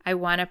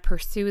to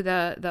pursue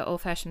the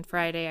Old Fashioned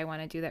Friday. I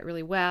want to do that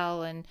really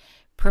well and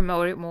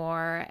promote it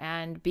more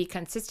and be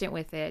consistent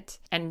with it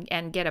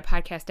and get a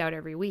podcast out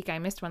every week. I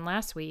missed one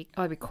last week.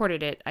 Oh, I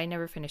recorded it. I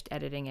never finished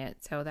editing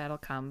it, so that'll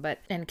come.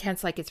 And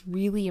Kent's like, it's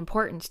really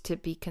important to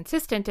be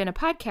consistent in a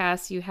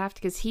podcast. You have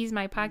to, because he's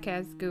my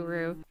podcast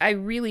guru. I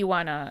really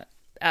want to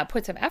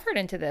put some effort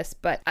into this,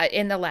 but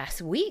in the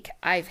last week,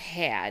 I've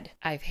had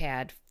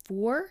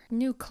 4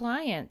 new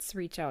clients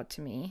reach out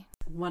to me.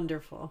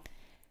 Wonderful.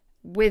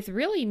 With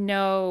really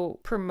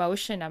no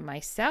promotion of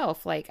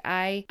myself. Like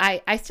I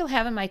still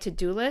have on my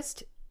to-do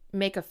list,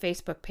 make a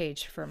Facebook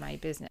page for my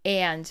business.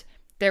 And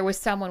there was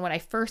someone, when I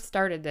first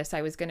started this,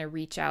 I was going to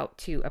reach out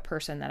to a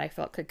person that I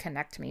felt could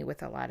connect me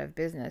with a lot of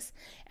business.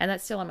 And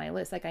that's still on my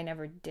list. Like I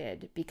never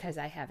did, because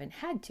I haven't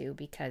had to,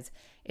 because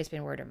it's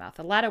been word of mouth.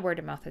 A lot of word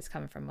of mouth has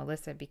come from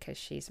Melissa, because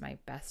she's my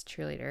best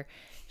cheerleader.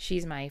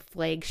 She's my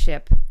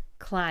flagship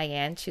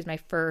client. She's my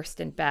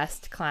first and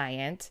best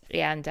client,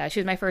 and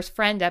she was my first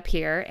friend up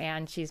here,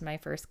 and she's my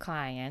first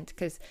client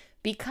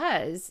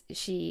because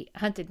she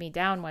hunted me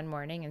down one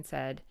morning and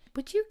said,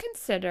 would you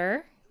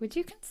consider would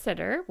you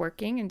consider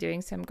working and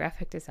doing some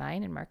graphic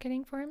design and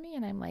marketing for me?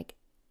 And I'm like,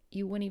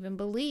 you wouldn't even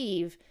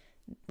believe,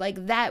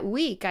 like that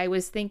week I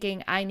was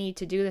thinking I need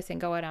to do this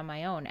and go out on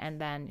my own. And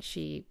then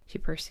she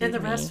pursued me. And the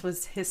rest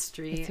was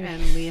history.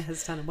 And Leah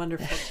has done a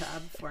wonderful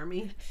job for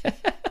me.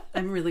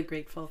 I'm really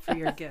grateful for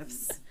your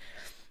gifts.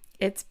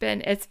 It's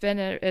been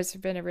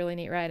a really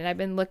neat ride. And I've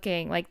been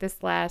looking like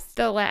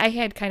I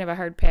had kind of a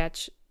hard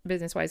patch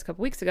business-wise a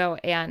couple weeks ago,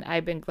 and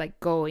I've been like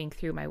going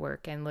through my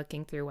work and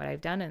looking through what I've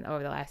done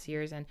over the last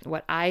years and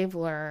what I've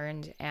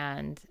learned,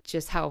 and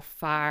just how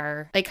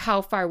far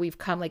we've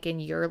come, like in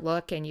your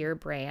look and your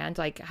brand,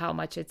 like how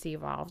much it's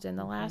evolved in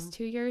the last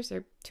 2 years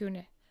or two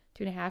and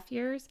a half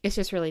years. It's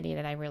just really neat,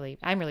 and I'm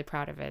really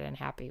proud of it and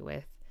happy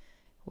with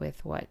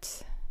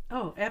what.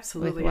 Oh,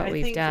 absolutely. With what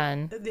we've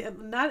done.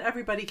 Not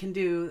everybody can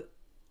do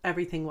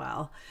everything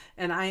well.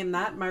 And I am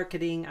not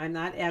marketing, I'm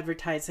not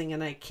advertising,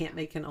 and I can't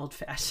make an old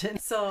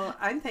fashioned. So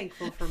I'm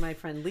thankful for my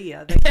friend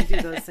Leah that can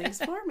do those things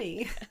for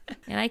me.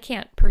 And I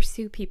can't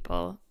pursue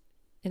people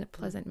in a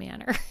pleasant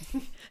manner.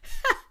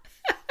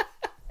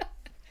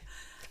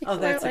 Oh,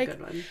 that's a good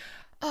one.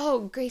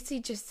 Oh, Gracie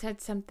just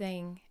said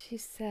something. She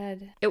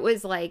said it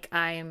was like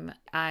I'm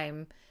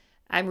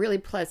really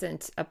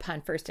pleasant upon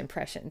first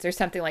impressions or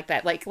something like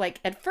that. Like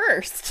at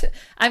first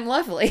I'm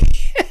lovely.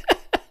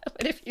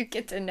 But if you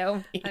get to know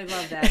me, I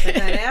love that. But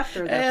then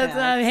after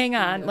that, hang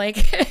on, like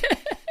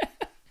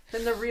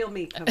then the real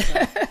me comes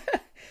out.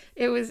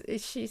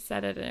 She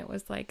said it, and it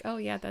was like, oh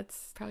yeah,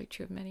 that's probably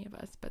true of many of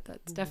us, but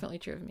that's definitely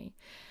true of me.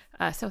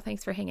 So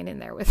thanks for hanging in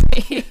there with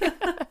me.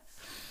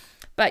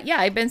 But yeah,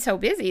 I've been so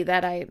busy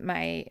that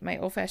my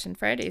Old Fashioned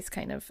Fridays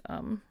kind of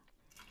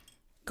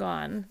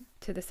gone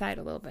to the side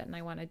a little bit, and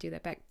I want to do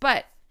that back.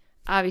 But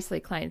obviously,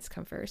 clients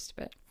come first.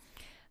 But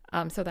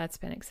so that's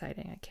been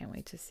exciting. I can't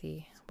wait to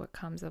see what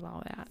comes of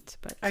all that.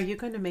 But are you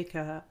going to make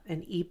an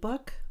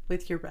ebook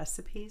with your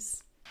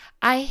recipes?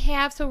 I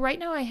have. So right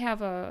now I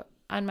have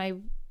on my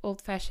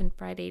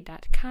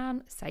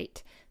oldfashionedfriday.com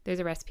site, there's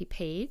a recipe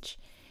page,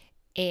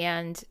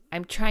 and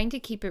I'm trying to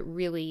keep it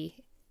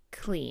really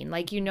clean.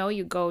 Like, you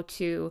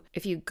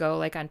if you go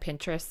like on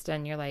Pinterest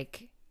and you're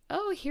like,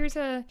 oh, here's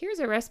a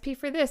recipe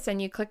for this,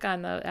 and you click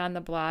on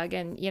the blog,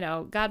 and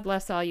God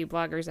bless all you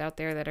bloggers out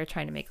there that are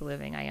trying to make a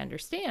living. I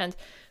understand.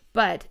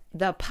 But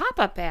the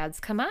pop-up ads,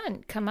 come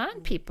on,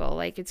 people.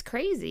 Like, it's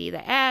crazy.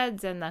 The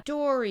ads and the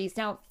stories.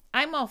 Now,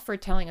 I'm all for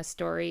telling a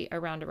story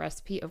around a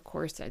recipe. Of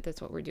course,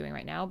 that's what we're doing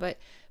right now. But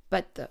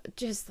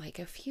just like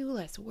a few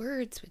less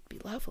words would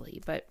be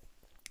lovely. But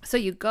so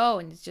you go,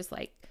 and it's just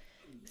like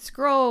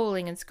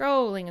scrolling and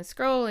scrolling and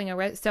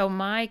scrolling. So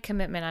my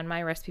commitment on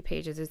my recipe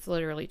pages is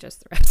literally just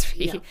the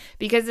recipe,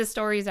 because the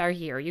stories are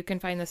here. You can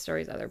find the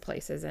stories other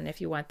places. And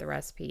if you want the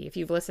recipe, if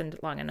you've listened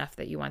long enough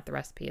that you want the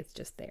recipe, it's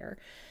just there.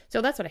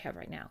 So that's what I have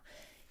right now.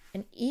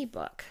 An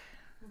ebook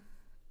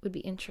would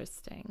be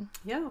interesting.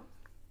 Yeah.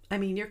 I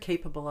mean, you're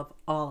capable of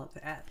all of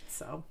that.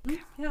 So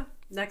yeah,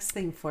 next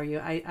thing for you.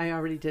 I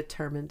already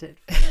determined it.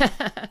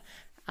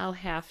 I'll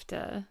have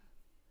to.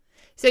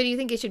 So do you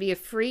think it should be a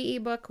free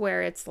ebook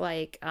where it's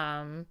like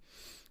a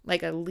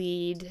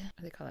lead, what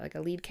do they call it? Like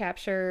a lead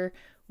capture,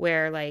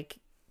 where like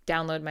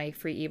download my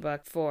free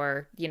ebook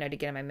for, to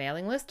get on my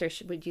mailing list, or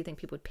do you think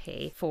people would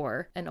pay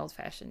for an Old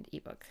Fashioned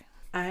ebook?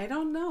 I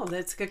don't know.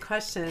 That's a good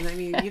question. I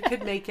mean, you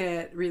could make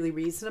it really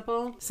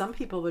reasonable. Some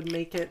people would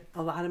make it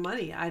a lot of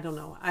money. I don't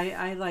know.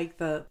 I like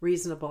the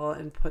reasonable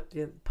and put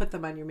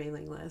them on your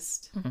mailing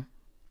list. Mm-hmm.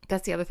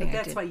 That's the other thing.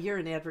 But that's why you're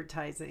in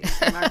advertising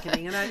and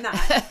marketing, and I'm not.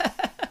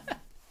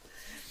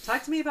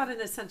 Talk to me about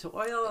an essential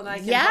oil, and I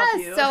can help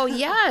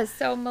you.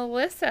 So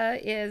Melissa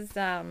is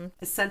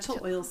essential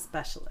oil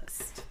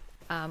specialist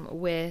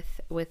with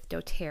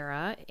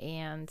doTERRA,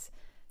 and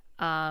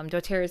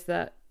doTERRA is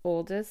the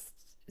oldest.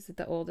 Is it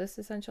the oldest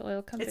essential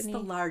oil company? It's the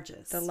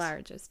largest. The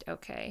largest.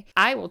 Okay.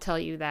 I will tell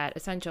you that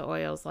essential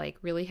oils like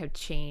really have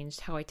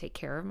changed how I take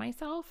care of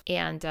myself,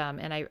 and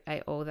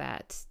I owe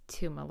that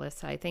to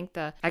Melissa. I think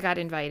I got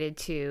invited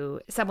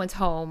to someone's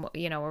home,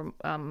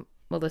 where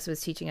Melissa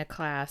was teaching a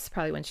class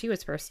probably when she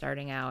was first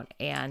starting out.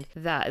 And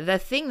the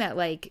thing that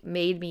like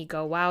made me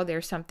go, wow,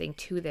 there's something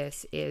to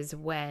this, is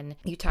when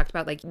you talked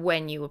about like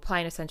when you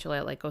apply an essential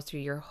oil, it goes through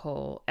your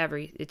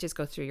it just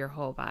goes through your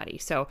whole body.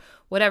 So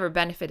whatever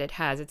benefit it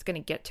has, it's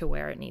going to get to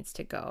where it needs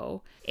to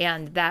go.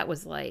 And that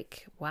was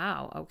like,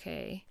 wow,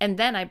 okay. And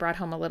then I brought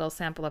home a little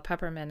sample of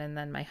peppermint, and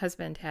then my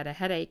husband had a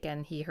headache,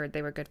 and he heard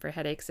they were good for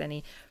headaches, and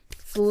he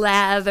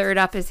slathered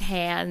up his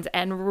hands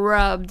and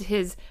rubbed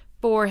his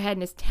forehead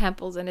and his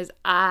temples and his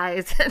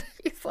eyes, and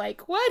he's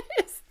like, what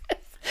is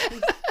this?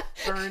 He's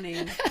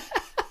burning.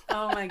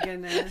 Oh my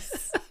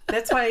goodness.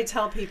 That's why I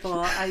tell people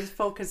I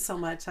focus so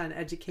much on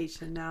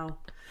education now,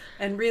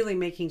 and really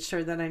making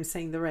sure that I'm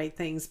saying the right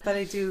things. But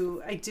I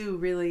do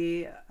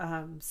really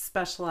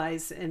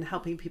specialize in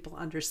helping people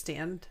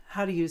understand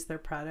how to use their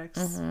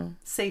products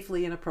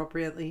safely and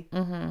appropriately.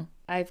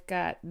 I've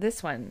got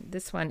this one.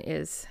 This one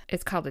it's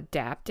called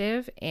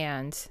Adaptive,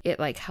 and it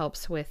like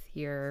helps with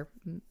your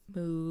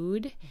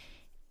mood.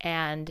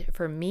 And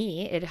for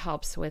me, it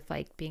helps with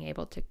like being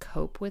able to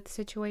cope with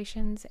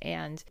situations.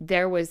 And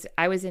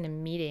I was in a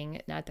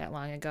meeting not that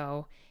long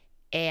ago,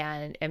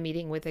 and a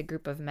meeting with a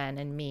group of men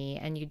and me,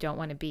 and you don't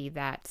want to be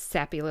that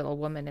sappy little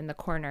woman in the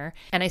corner.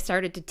 And I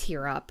started to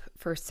tear up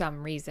for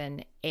some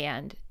reason,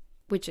 and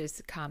which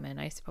is common,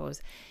 I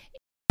suppose,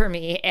 for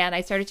me. And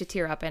I started to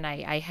tear up, and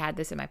I had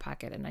this in my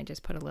pocket, and I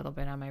just put a little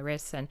bit on my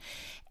wrists, and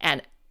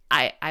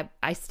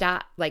I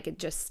stopped, like it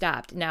just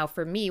stopped. Now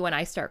for me, when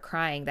I start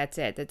crying, that's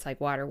it. It's like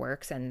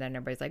waterworks, and then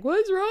everybody's like,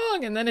 what's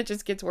wrong? And then it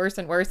just gets worse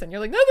and worse, and you're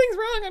like, nothing's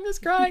wrong, I'm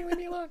just crying, leave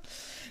me alone.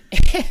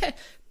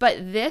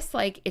 But this,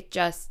 like, it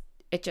just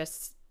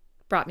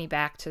brought me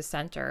back to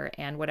center,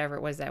 and whatever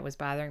it was that was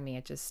bothering me,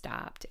 it just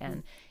stopped,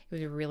 and it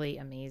was really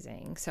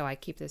amazing. So I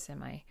keep this in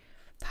my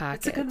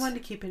pocket. It's a good one to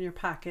keep in your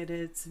pocket.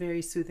 It's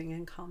very soothing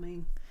and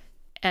calming.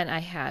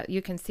 And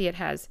you can see it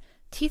has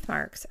teeth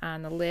marks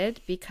on the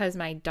lid because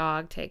my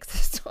dog takes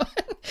this one.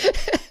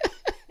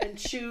 And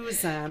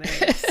chews on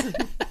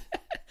it.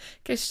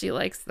 Because she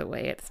likes the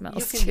way it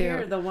smells, you can too.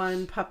 hear the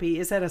one puppy.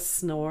 Is that a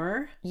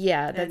snore?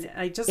 Yeah, that's and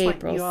I just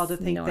April's want you all to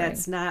think snoring.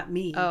 That's not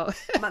me. Oh.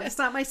 It's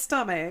not my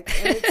stomach,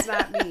 and it's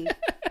not me.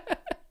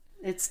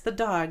 It's the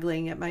dog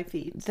laying at my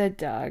feet. The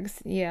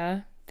dogs,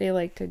 yeah. They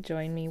like to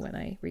join me when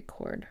I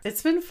record.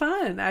 It's been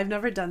fun. I've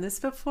never done this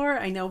before.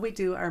 I know we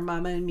do our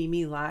Mama and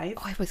Mimi live.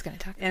 Oh, I was going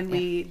to talk about And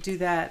we do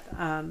that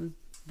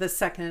the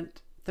second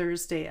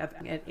Thursday at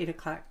 8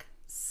 o'clock.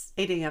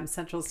 8 a.m.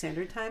 Central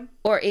Standard Time.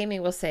 Or Amy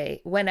will say,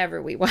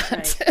 whenever we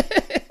want.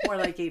 Right. More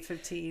like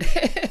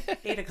 8:15.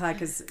 8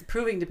 o'clock is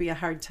proving to be a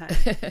hard time.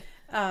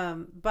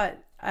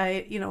 But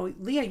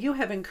Leah, you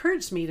have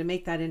encouraged me to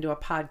make that into a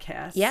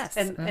podcast. Yes.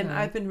 And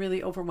I've been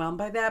really overwhelmed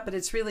by that, but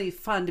it's really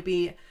fun to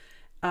be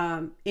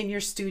in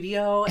your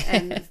studio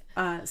and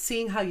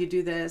seeing how you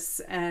do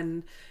this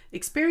and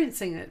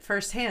experiencing it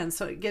firsthand.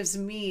 So it gives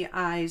me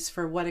eyes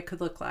for what it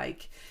could look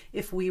like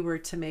if we were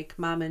to make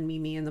Mama and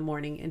Mimi in the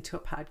Morning into a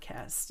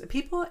podcast.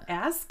 People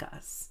ask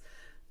us.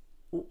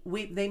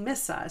 They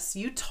miss us.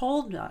 You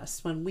told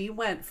us when we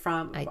went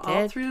from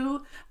all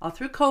through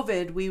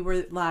COVID, we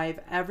were live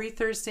every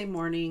Thursday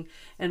morning,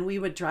 and we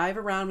would drive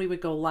around. We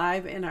would go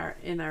live in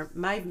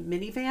my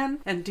minivan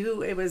and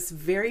it was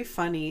very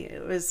funny.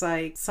 It was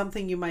like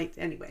something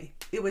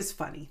it was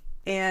funny.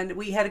 And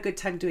we had a good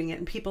time doing it,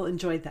 and people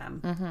enjoyed them.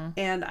 Mm-hmm.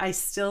 And I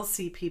still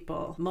see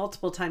people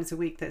multiple times a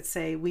week that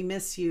say, we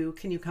miss you.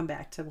 Can you come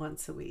back to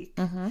once a week?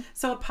 Mm-hmm.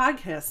 So a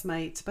podcast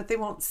might, but they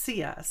won't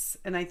see us.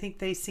 And I think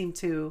they seem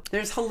to,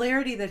 there's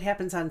hilarity that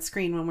happens on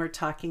screen when we're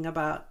talking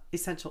about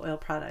essential oil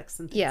products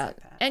and things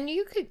like that. And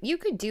you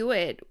could do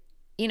it,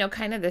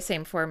 kind of the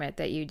same format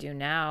that you do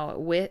now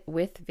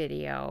with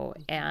video.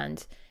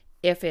 And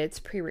if it's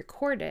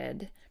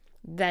pre-recorded,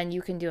 then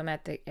you can do them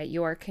at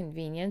your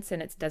convenience,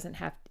 and it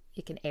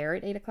can air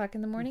at 8 o'clock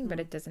in the morning, but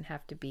it doesn't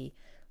have to be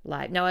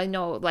live. Now, I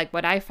know, like,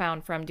 what I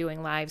found from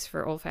doing lives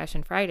for Old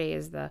Fashioned Friday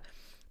is the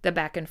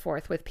back and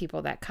forth with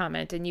people that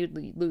comment, and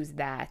you'd lose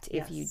that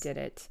if you did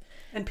it.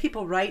 And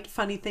people write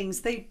funny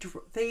things.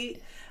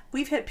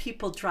 We've had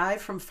people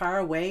drive from far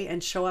away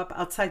and show up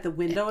outside the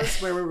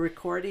windows where we're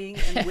recording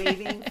and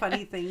waving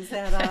funny things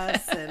at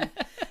us. And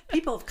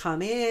people have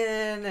come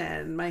in,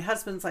 and my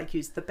husband's like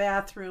used the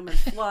bathroom and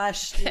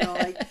flushed,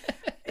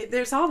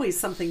 there's always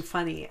something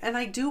funny. And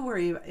I do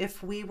worry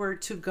if we were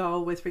to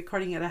go with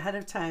recording it ahead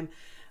of time,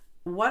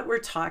 what we're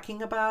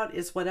talking about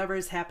is whatever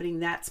is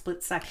happening that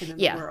split second in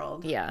the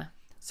world. Yeah.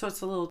 So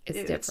it's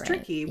different.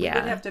 Tricky. We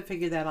would have to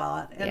figure that all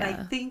out. And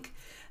I think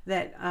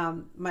that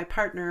my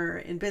partner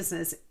in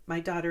business, my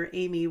daughter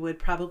Amy, would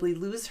probably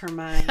lose her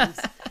mind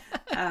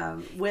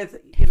with,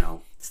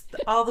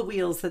 all the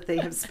wheels that they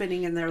have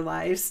spinning in their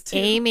lives.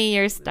 Amy,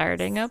 you're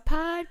starting a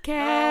podcast.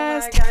 Oh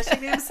my gosh,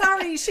 Amy, I'm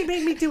sorry. She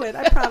made me do it.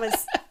 I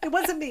promise. It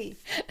wasn't me.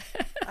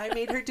 I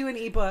made her do an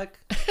ebook.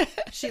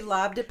 She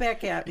lobbed it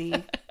back at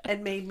me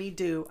and made me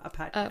do a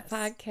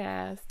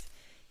podcast.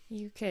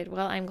 You could.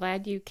 Well, I'm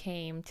glad you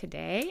came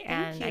today.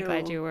 Thank you. I'm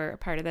glad you were a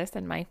part of this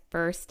and my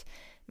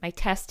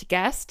test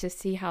guest to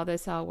see how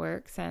this all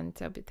works. And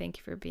so thank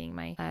you for being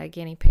my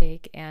guinea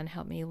pig and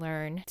help me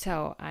learn.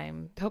 So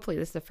hopefully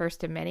this is the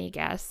first of many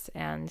guests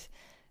and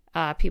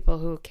people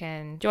who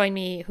can join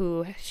me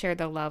who share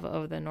the love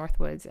of the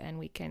Northwoods, and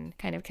we can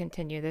kind of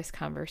continue this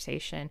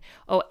conversation.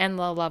 Oh, and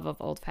the love of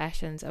old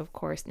fashions, of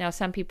course. Now,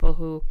 some people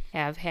who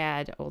have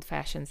had old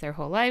fashions their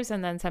whole lives,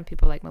 and then some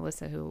people like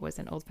Melissa who was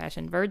an old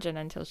fashioned virgin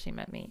until she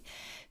met me.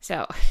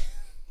 So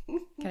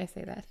can I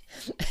say that?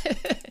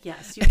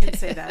 Yes, you can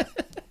say that.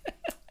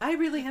 I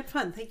really had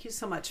fun. Thank you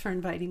so much for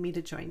inviting me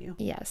to join you.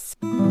 Yes.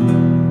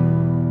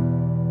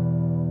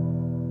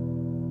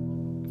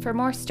 For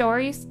more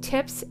stories,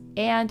 tips,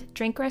 and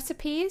drink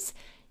recipes,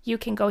 you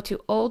can go to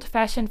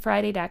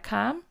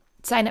oldfashionedfriday.com.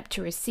 Sign up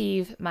to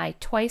receive my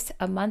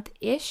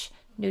twice-a-month-ish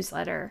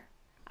newsletter.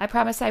 I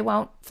promise I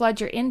won't flood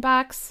your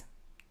inbox.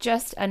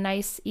 Just a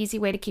nice, easy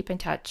way to keep in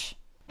touch.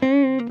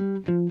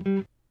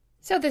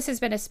 So this has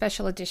been a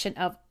special edition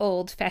of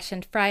Old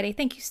Fashioned Friday.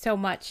 Thank you so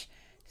much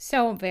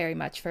so very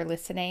much for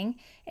listening.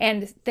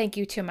 And thank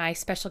you to my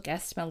special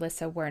guest,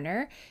 Melissa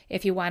Werner.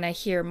 If you want to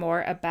hear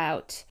more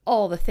about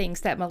all the things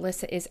that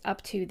Melissa is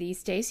up to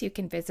these days, you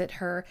can visit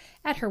her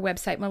at her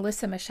website,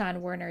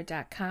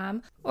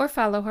 melissamichonwerner.com, or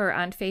follow her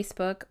on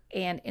Facebook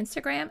and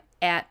Instagram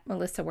at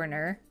Melissa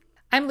Werner.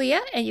 I'm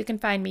Leah, and you can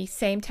find me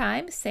same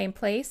time, same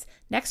place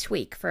next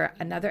week for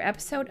another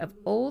episode of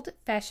Old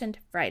Fashioned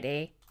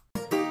Friday.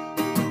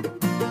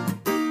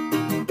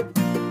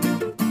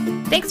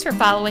 Thanks for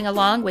following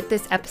along with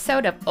this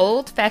episode of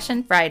Old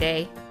Fashioned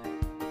Friday.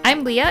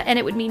 I'm Leah, and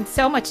it would mean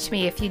so much to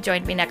me if you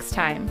joined me next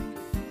time.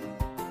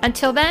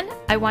 Until then,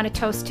 I want to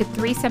toast to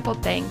 3 simple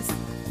things: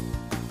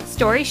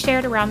 stories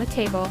shared around the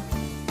table,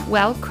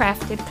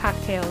 well-crafted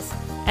cocktails,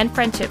 and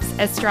friendships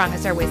as strong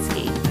as our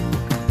whiskey.